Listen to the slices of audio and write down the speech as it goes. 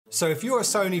So if you're a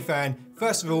Sony fan,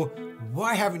 first of all,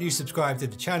 why haven't you subscribed to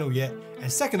the channel yet? And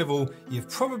second of all, you've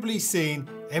probably seen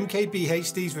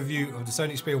MKBHD's review of the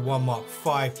Sony Xperia 1 Mark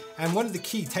V, and one of the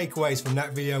key takeaways from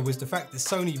that video was the fact that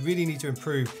Sony really need to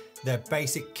improve their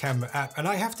basic camera app, and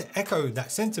I have to echo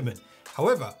that sentiment.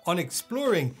 However, on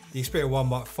exploring the Xperia 1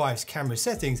 Mark V's camera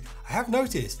settings, I have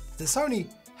noticed that Sony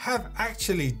have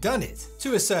actually done it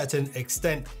to a certain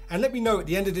extent, and let me know at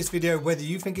the end of this video whether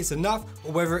you think it's enough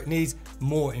or whether it needs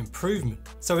more improvement.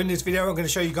 So in this video I'm going to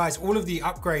show you guys all of the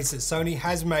upgrades that Sony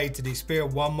has made to the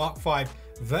Xperia 1 Mark V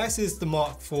versus the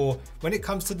Mark IV when it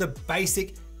comes to the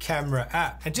basic camera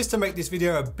app. And just to make this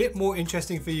video a bit more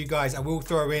interesting for you guys, I will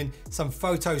throw in some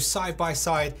photos side by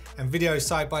side and videos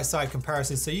side by side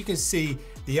comparisons so you can see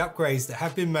the upgrades that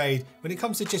have been made when it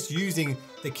comes to just using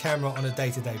the camera on a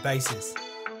day-to-day basis.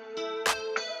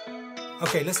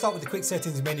 Okay, let's start with the quick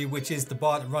settings menu, which is the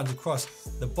bar that runs across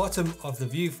the bottom of the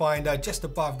viewfinder, just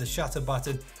above the shutter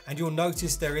button. And you'll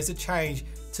notice there is a change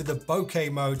to the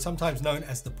bokeh mode, sometimes known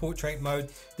as the portrait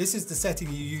mode. This is the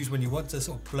setting you use when you want to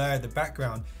sort of blur the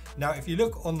background. Now, if you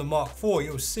look on the Mark IV,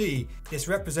 you'll see it's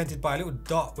represented by a little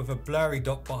dot with a blurry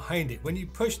dot behind it. When you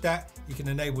push that, you can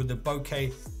enable the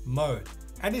bokeh mode.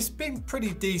 And it's been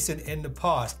pretty decent in the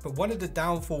past, but one of the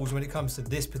downfalls when it comes to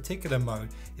this particular mode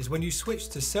is when you switch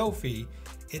to selfie,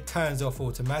 it turns off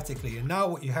automatically. And now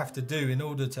what you have to do in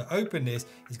order to open this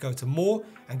is go to more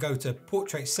and go to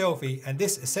portrait selfie. And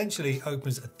this essentially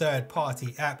opens a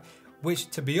third-party app, which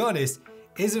to be honest,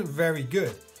 isn't very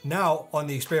good. Now on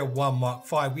the Xperia 1 Mark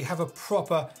V, we have a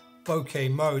proper bokeh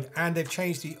mode, and they've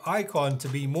changed the icon to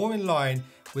be more in line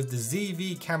with the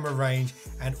ZV camera range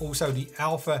and also the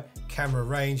Alpha camera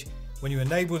range. When you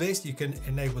enable this, you can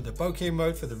enable the bokeh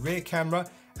mode for the rear camera,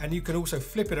 and you can also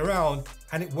flip it around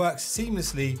and it works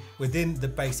seamlessly within the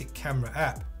basic camera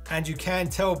app. And you can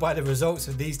tell by the results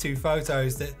of these two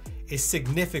photos that it's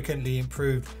significantly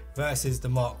improved versus the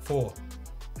Mark IV.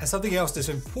 And something else that's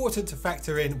important to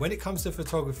factor in when it comes to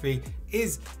photography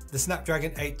is the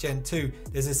Snapdragon 8 Gen 2.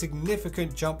 There's a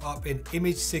significant jump up in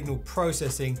image signal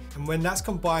processing, and when that's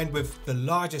combined with the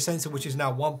larger sensor, which is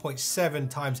now 1.7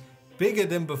 times bigger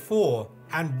than before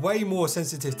and way more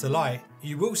sensitive to light,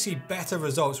 you will see better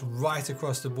results right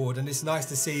across the board. And it's nice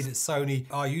to see that Sony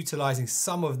are utilizing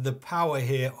some of the power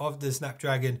here of the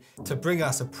Snapdragon to bring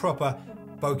us a proper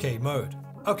bokeh mode.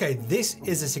 Okay, this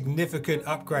is a significant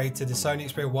upgrade to the Sony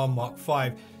Xperia 1 Mark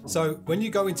V. So when you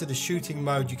go into the shooting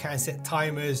mode, you can set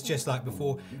timers just like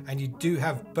before, and you do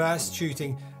have burst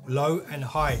shooting low and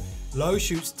high. Low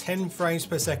shoots 10 frames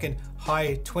per second,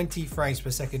 high 20 frames per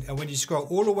second. And when you scroll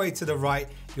all the way to the right,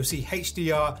 you'll see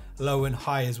HDR low and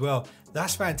high as well.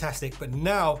 That's fantastic. But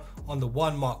now on the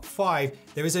 1 Mark V,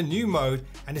 there is a new mode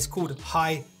and it's called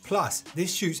High Plus.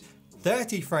 This shoots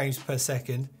 30 frames per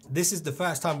second. This is the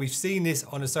first time we've seen this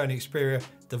on a Sony Xperia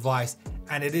device,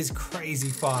 and it is crazy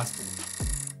fast.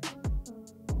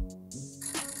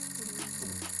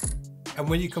 And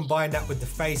when you combine that with the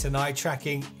face and eye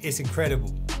tracking, it's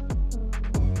incredible.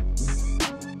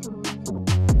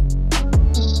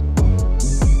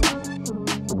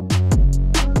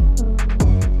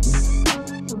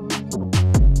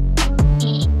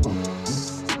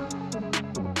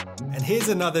 Here's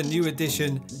another new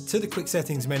addition to the quick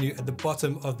settings menu at the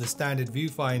bottom of the standard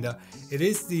viewfinder. It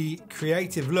is the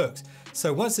creative looks.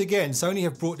 So once again, Sony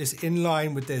have brought this in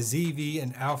line with their ZV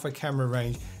and Alpha camera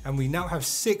range, and we now have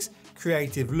 6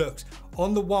 creative looks.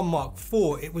 On the 1 Mark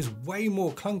IV, it was way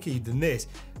more clunky than this.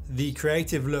 The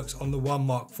creative looks on the 1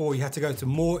 Mark IV, you had to go to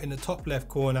more in the top left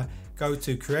corner, go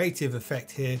to creative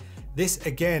effect here. This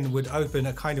again would open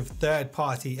a kind of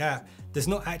third-party app that's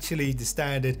not actually the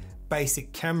standard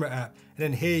basic camera app. And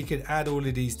then here you could add all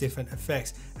of these different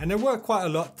effects, and there were quite a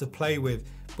lot to play with.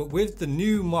 But with the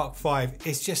new Mark V,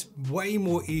 it's just way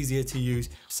more easier to use.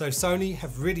 So Sony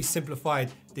have really simplified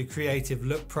the creative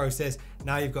look process.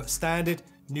 Now you've got standard,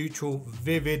 neutral,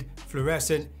 vivid,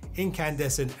 fluorescent,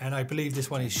 incandescent, and I believe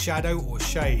this one is shadow or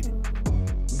shade.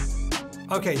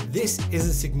 Okay, this is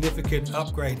a significant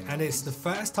upgrade, and it's the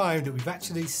first time that we've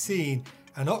actually seen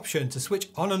an option to switch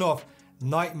on and off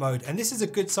night mode. And this is a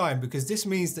good sign, because this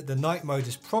means that the night mode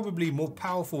is probably more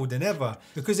powerful than ever,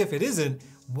 because if it isn't,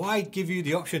 why give you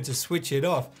the option to switch it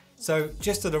off? So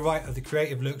just to the right of the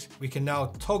creative looks, we can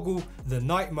now toggle the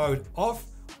night mode off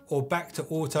or back to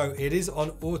auto. It is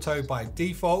on auto by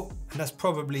default, and that's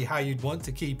probably how you'd want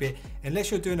to keep it,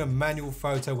 unless you're doing a manual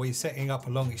photo where you're setting up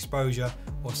a long exposure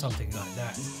or something like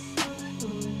that.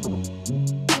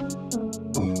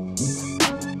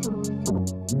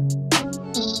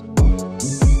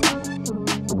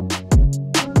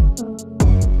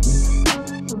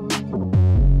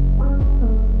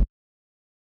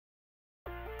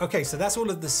 Okay, so that's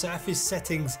all of the surface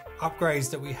settings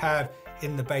upgrades that we have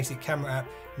in the basic camera app.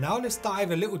 Now let's dive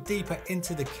a little deeper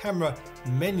into the camera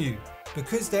menu,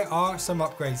 because there are some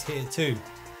upgrades here too.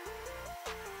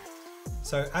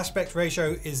 So aspect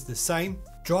ratio is the same.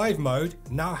 Drive mode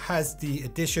now has the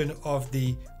addition of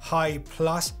the high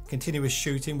plus continuous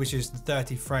shooting, which is the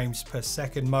 30 frames per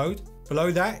second mode.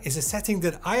 Below that is a setting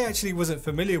that I actually wasn't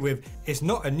familiar with. It's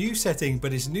not a new setting,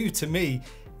 but it's new to me.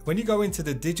 When you go into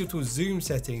the digital zoom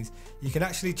settings, you can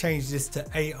actually change this to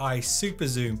AI super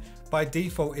zoom. By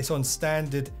default, it's on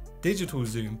standard digital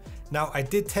zoom. Now, I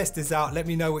did test this out. Let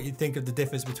me know what you think of the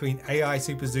difference between AI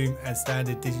super zoom and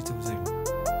standard digital zoom.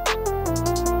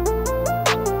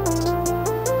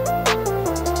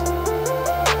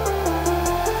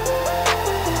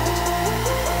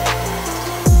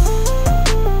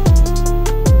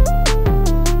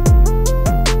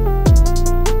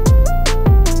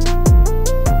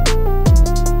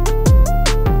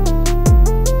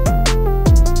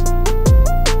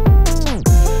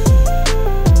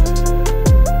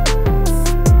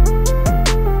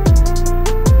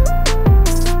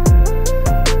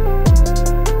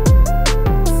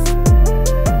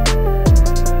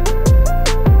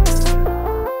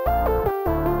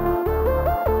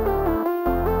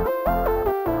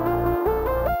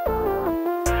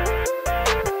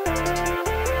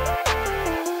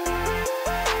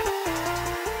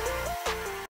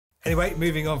 Anyway,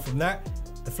 moving on from that,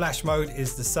 the flash mode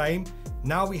is the same.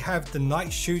 Now we have the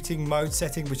night shooting mode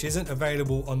setting, which isn't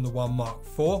available on the 1 Mark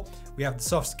IV. We have the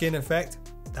soft skin effect,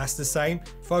 that's the same.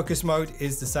 Focus mode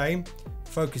is the same.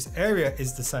 Focus area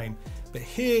is the same. But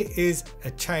here is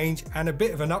a change and a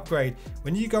bit of an upgrade.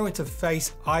 When you go into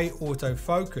face eye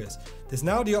autofocus, there's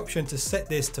now the option to set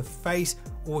this to face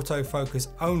autofocus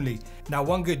only. Now,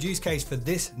 one good use case for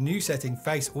this new setting,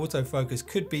 face autofocus,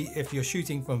 could be if you're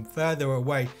shooting from further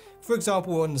away. For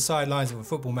example, on the sidelines of a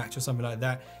football match or something like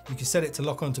that, you can set it to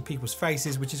lock onto people's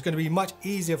faces, which is going to be much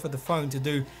easier for the phone to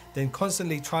do than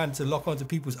constantly trying to lock onto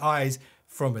people's eyes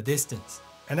from a distance.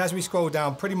 And as we scroll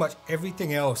down, pretty much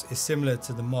everything else is similar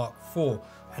to the Mark IV.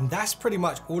 And that's pretty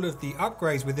much all of the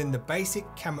upgrades within the basic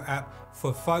camera app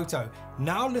for photo.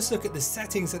 Now let's look at the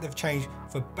settings that have changed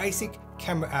for basic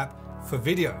camera app for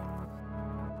video.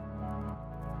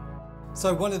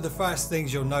 So one of the first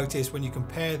things you'll notice when you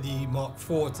compare the Mark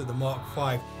IV to the Mark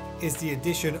V is the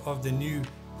addition of the new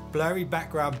blurry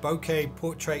background bokeh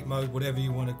portrait mode, whatever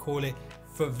you want to call it,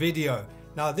 for video.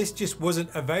 Now this just wasn't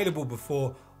available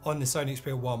before on the Sony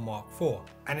Xperia 1 Mark IV.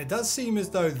 And it does seem as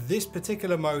though this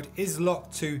particular mode is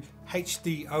locked to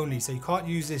HD only, so you can't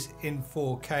use this in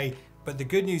 4K, but the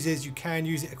good news is you can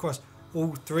use it across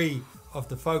all 3 of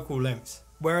the focal lengths.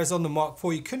 Whereas on the Mark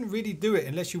IV, you couldn't really do it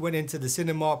unless you went into the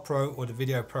Cinema Pro or the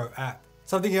Video Pro app.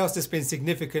 Something else that's been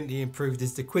significantly improved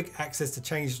is the quick access to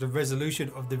change the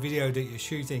resolution of the video that you're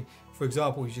shooting. For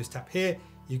example, you just tap here,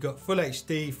 you've got Full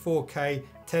HD, 4K,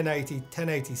 1080,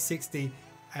 1080 60,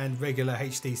 and regular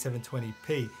HD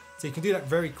 720p. So you can do that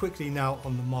very quickly now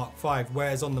on the Mark V,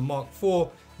 whereas on the Mark IV,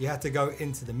 you had to go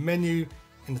into the menu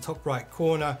in the top right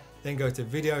corner, then go to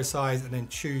video size and then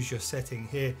choose your setting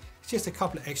here. It's just a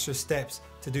couple of extra steps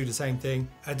to do the same thing.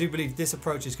 I do believe this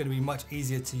approach is going to be much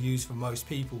easier to use for most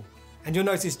people. And you'll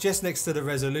notice just next to the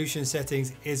resolution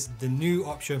settings is the new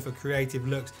option for creative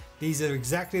looks. These are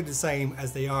exactly the same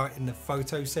as they are in the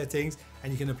photo settings,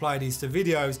 and you can apply these to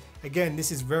videos. Again,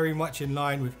 this is very much in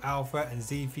line with Alpha and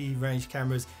ZV range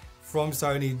cameras from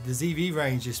Sony. The ZV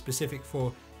range is specific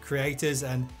for creators,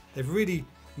 and they've really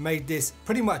made this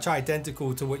pretty much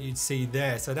identical to what you'd see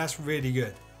there. So that's really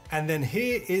good. And then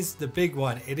here is the big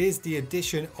one. It is the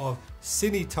addition of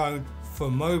Cine-Tone for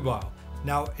mobile.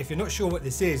 Now, if you're not sure what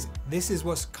this is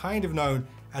what's kind of known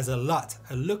as a LUT,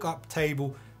 a lookup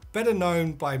table, better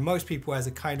known by most people as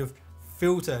a kind of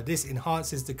filter. This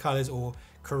enhances the colors or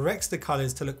corrects the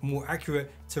colors to look more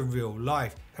accurate to real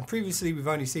life. And previously we've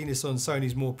only seen this on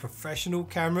Sony's more professional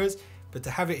cameras, but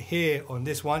to have it here on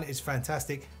this one is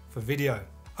fantastic for video.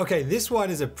 Okay, this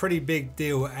one is a pretty big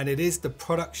deal, and it is the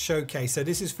product showcase. So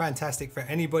this is fantastic for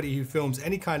anybody who films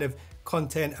any kind of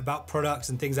content about products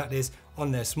and things like this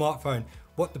on their smartphone.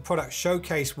 What the product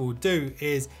showcase will do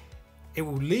is it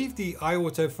will leave the eye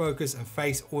autofocus and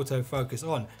face autofocus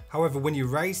on. However, when you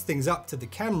raise things up to the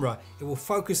camera, it will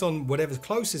focus on whatever's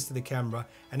closest to the camera,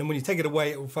 and then when you take it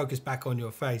away, it will focus back on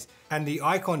your face. And the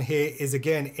icon here is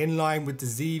again in line with the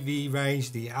ZV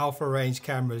range, the Alpha range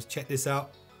cameras. Check this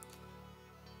out.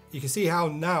 You can see how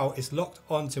now it's locked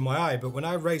onto my eye, but when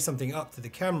I raise something up to the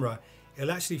camera,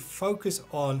 it'll actually focus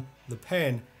on the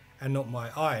pen and not my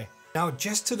eye. Now,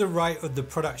 just to the right of the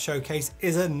product showcase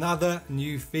is another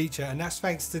new feature, and that's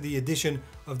thanks to the addition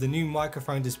of the new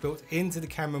microphone that's built into the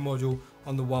camera module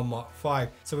on the 1 Mark V.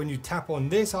 So when you tap on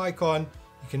this icon,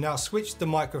 you can now switch the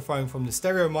microphone from the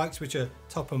stereo mics, which are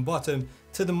top and bottom,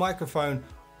 to the microphone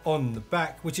on the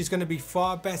back, which is going to be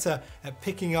far better at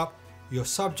picking up your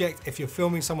subject if you're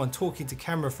filming someone talking to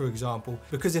camera, for example,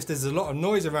 because if there's a lot of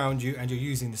noise around you and you're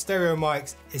using the stereo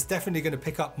mics, it's definitely going to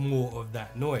pick up more of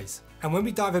that noise. And when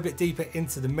we dive a bit deeper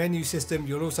into the menu system,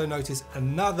 you'll also notice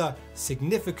another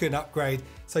significant upgrade.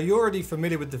 So you're already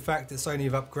familiar with the fact that Sony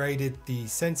have upgraded the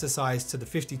sensor size to the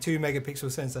 52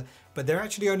 megapixel sensor, but they're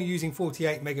actually only using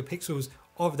 48 megapixels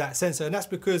of that sensor, and that's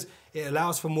because it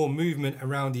allows for more movement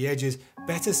around the edges,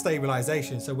 better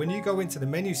stabilization. So when you go into the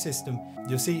menu system,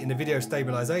 you'll see in the video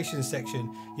stabilization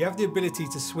section, you have the ability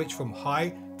to switch from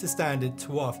high to standard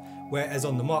to off, whereas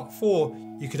on the Mark IV,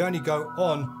 you could only go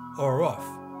on or off.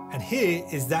 And here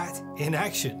is that in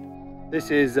action. This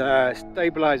is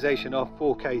stabilization off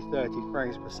 4K 30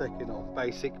 frames per second on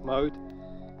basic mode.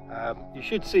 You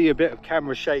should see a bit of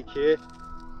camera shake here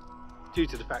due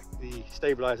to the fact the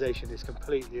stabilization is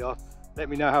completely off. Let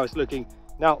me know how it's looking.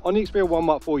 Now on the Xperia 1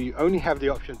 Mark IV, you only have the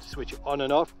option to switch it on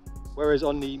and off, whereas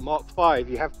on the Mark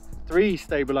V, you have 3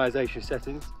 stabilization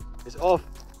settings. There's off,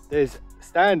 there's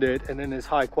standard, and then there's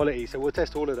high quality. So we'll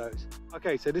test all of those.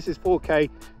 Okay, so this is 4K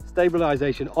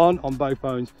stabilization on both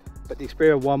phones, but the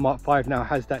Xperia 1 Mark V now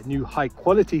has that new high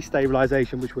quality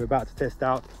stabilization, which we're about to test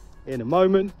out in a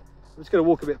moment. I'm just gonna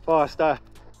walk a bit faster.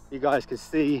 You guys can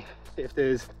see if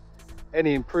there's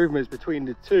any improvements between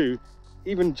the two,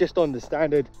 even just on the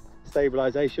standard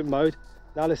stabilization mode.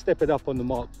 Now let's step it up on the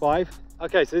Mark V.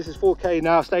 Okay, so this is 4K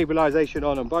now, stabilization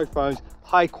on both phones,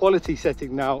 high quality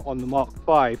setting now on the Mark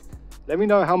V. Let me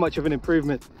know how much of an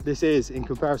improvement this is in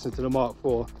comparison to the Mark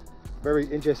IV. Very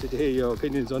interested to hear your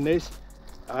opinions on this.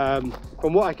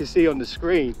 From what I can see on the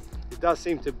screen, it does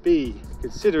seem to be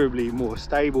considerably more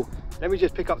stable. Let me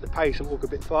just pick up the pace and walk a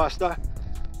bit faster.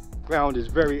 Ground is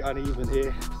very uneven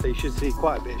here, so you should see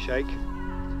quite a bit of shake.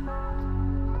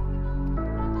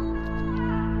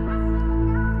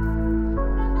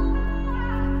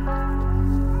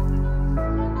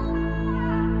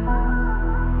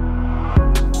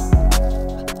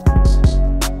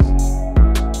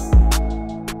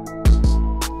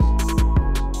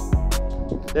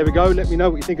 There we go. Let me know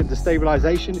what you think of the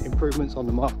stabilization improvements on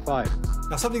the Mark V.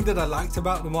 Now, something that I liked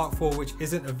about the Mark IV, which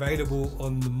isn't available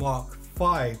on the Mark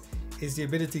V, is the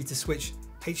ability to switch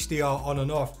HDR on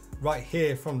and off right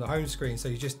here from the home screen. So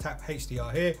you just tap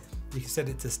HDR here, you can set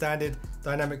it to standard,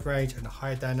 dynamic range, and a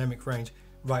high dynamic range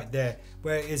right there.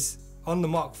 Whereas on the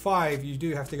Mark V, you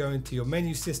do have to go into your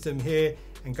menu system here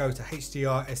and go to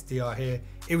HDR, SDR here.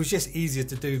 It was just easier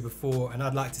to do before, and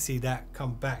I'd like to see that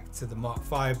come back to the Mark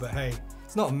V, but hey,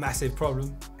 it's not a massive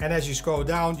problem. And as you scroll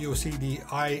down, you'll see the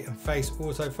eye and face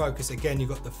autofocus. Again, you've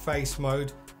got the face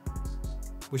mode,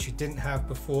 which you didn't have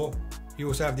before. You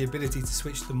also have the ability to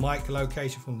switch the mic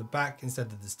location from the back instead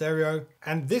of the stereo.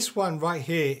 And this one right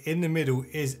here in the middle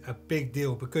is a big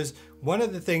deal, because one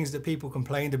of the things that people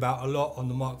complained about a lot on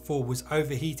the Mark IV was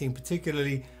overheating,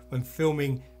 particularly when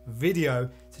filming video.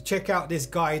 So check out this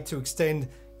guide to extend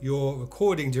your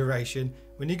recording duration.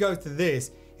 When you go to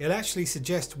this, it'll actually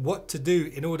suggest what to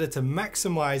do in order to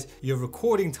maximize your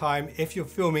recording time if you're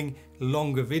filming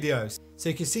longer videos. So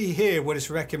you can see here what it's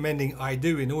recommending I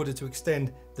do in order to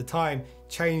extend the time.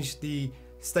 Change the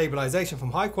stabilization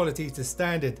from high quality to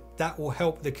standard. That will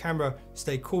help the camera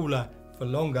stay cooler for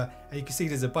longer. And you can see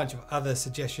there's a bunch of other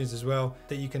suggestions as well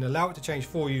that you can allow it to change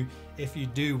for you if you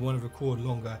do want to record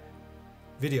longer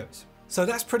videos. So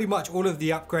that's pretty much all of the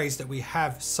upgrades that we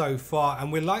have so far,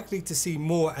 and we're likely to see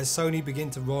more as Sony begin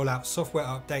to roll out software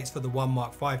updates for the 1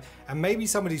 Mark V, and maybe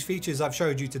some of these features I've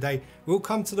showed you today will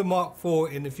come to the Mark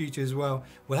IV in the future as well.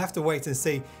 We'll have to wait and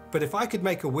see, but if I could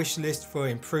make a wish list for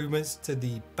improvements to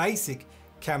the basic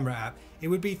camera app, it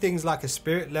would be things like a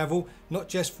spirit level, not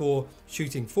just for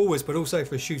shooting forwards but also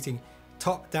for shooting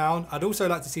top down. I'd also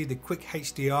like to see the quick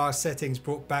HDR settings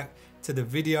brought back to the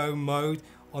video mode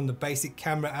on the basic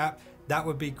camera app. That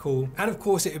would be cool. And of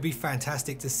course, it would be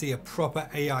fantastic to see a proper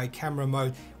AI camera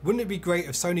mode. Wouldn't it be great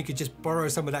if Sony could just borrow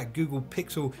some of that Google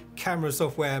Pixel camera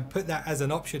software and put that as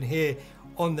an option here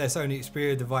on their Sony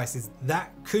Xperia devices?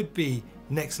 That could be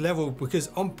next level, because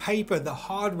on paper, the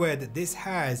hardware that this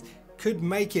has could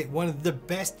make it one of the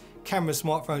best camera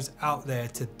smartphones out there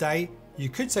today. You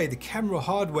could say the camera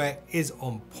hardware is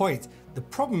on point. The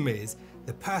problem is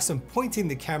the person pointing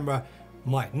the camera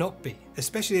might not be,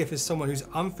 especially if it's someone who's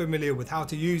unfamiliar with how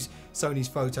to use Sony's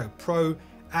Photo Pro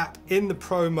app in the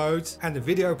Pro modes and the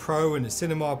Video Pro and the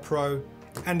Cinema Pro.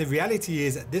 And the reality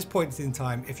is, at this point in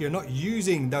time, if you're not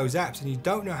using those apps and you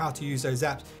don't know how to use those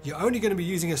apps, you're only going to be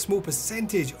using a small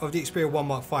percentage of the Xperia 1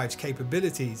 Mark V's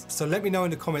capabilities. So let me know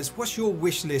in the comments, what's your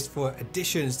wish list for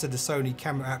additions to the Sony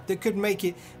camera app that could make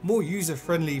it more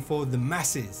user-friendly for the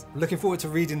masses? Looking forward to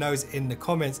reading those in the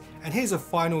comments. And here's a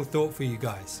final thought for you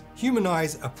guys. Human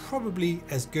eyes are probably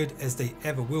as good as they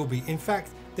ever will be. In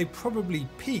fact, they probably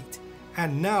peaked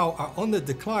and now are on the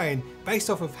decline based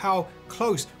off of how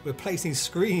close we're placing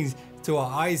screens to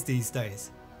our eyes these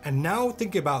days. And now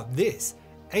think about this,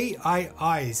 AI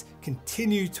eyes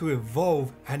continue to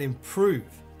evolve and improve.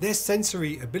 Their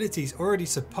sensory abilities already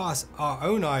surpass our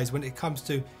own eyes when it comes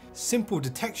to simple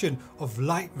detection of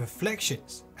light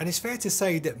reflections. And it's fair to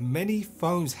say that many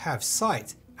phones have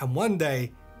sight, and one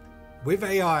day with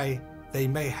AI they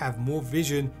may have more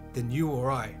vision than you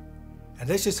or I. And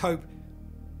let's just hope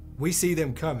we see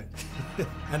them coming.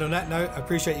 And on that note, I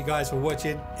appreciate you guys for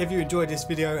watching. If you enjoyed this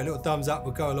video, a little thumbs up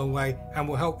will go a long way and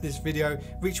will help this video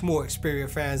reach more Xperia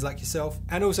fans like yourself.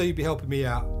 And also you'd be helping me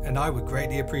out and I would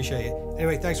greatly appreciate it.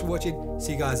 Anyway, thanks for watching.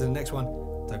 See you guys in the next one.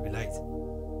 Don't be late.